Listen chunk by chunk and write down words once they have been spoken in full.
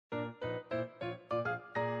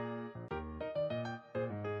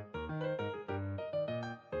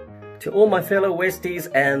to all my fellow Westies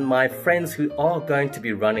and my friends who are going to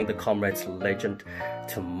be running the Comrades Legend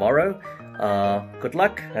tomorrow, good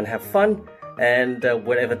luck and have fun, and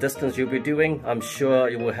whatever distance you'll be doing, I'm sure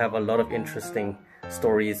you will have a lot of interesting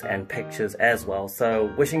stories and pictures as well.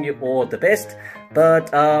 So wishing you all the best, but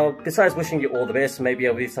besides wishing you all the best, maybe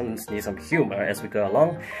I'll need some humor as we go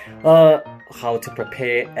along, how to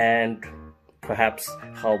prepare and perhaps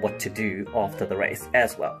what to do after the race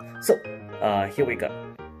as well. So here we go.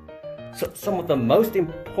 So some of the most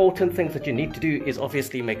important things that you need to do is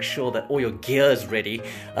obviously make sure that all your gear is ready.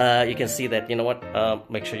 You can see that,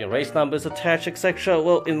 make sure your race number is attached, etc.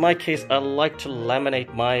 Well, in my case, I like to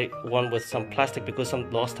laminate my one with some plastic because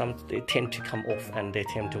last time they tend to come off and they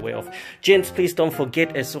tend to wear off. Gents, please don't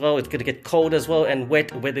forget as well, it's going to get cold as well and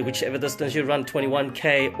wet, whichever distance you run,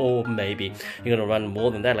 21k or maybe you're going to run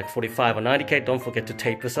more than that, like 45 or 90k. Don't forget to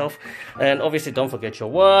tape yourself, and obviously don't forget your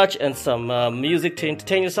watch and some music to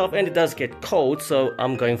entertain yourself. And it does get cold, so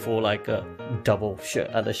I'm going for like a double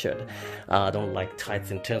undershirt. I don't like tights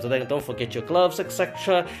in terms of that. Don't forget your gloves,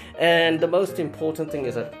 etc. And the most important thing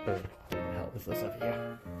is that what the hell is this over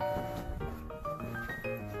here?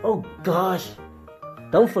 Oh gosh,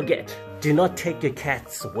 don't forget, do not take your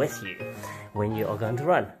cats with you when you are going to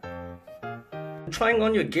run. Trying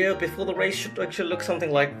on your gear before the race should actually look something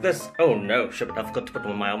like this. Oh no, shit, I forgot to put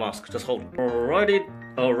on my mask. Just hold.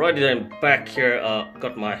 Alrighty then, back here,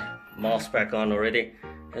 got my mask back on already,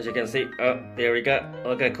 as you can see. There we go.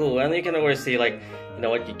 Okay, cool. And you can always see, like,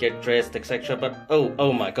 you get dressed, etc. But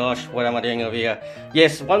oh my gosh, what am I doing over here?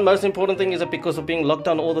 Yes, one most important thing is that because of being locked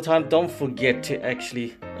down all the time, don't forget to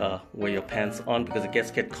actually wear your pants on, because it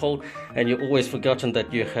gets cold and you've always forgotten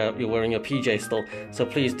that you're wearing your PJ still. So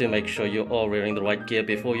please do make sure you are wearing the right gear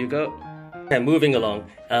before you go. Okay, moving along,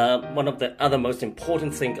 one of the other most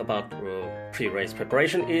important thing about pre-race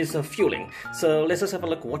preparation is fueling. So let's just have a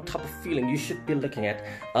look what type of fueling you should be looking at.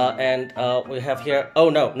 And we have here, oh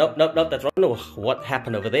no, that's wrong. No, what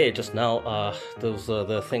happened over there just now, those are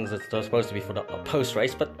the things that are supposed to be for the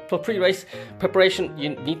post-race. But for pre-race preparation, you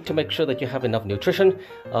need to make sure that you have enough nutrition.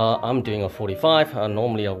 I'm doing a 45.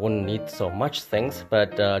 Normally I wouldn't need so much things,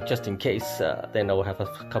 but just in case, then I will have a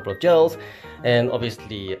couple of gels, and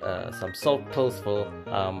obviously some salt pills for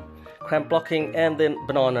cramp blocking, and then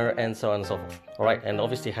banana, and so on and so forth. Alright, and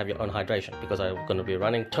obviously have your own hydration, because I'm going to be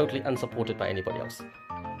running totally unsupported by anybody else.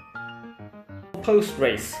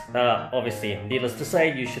 Post-race, obviously, needless to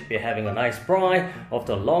say, you should be having a nice braai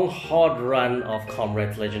after a long hard run of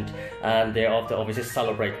Comrades Legend, and thereafter obviously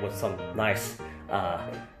celebrate with some nice,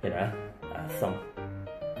 some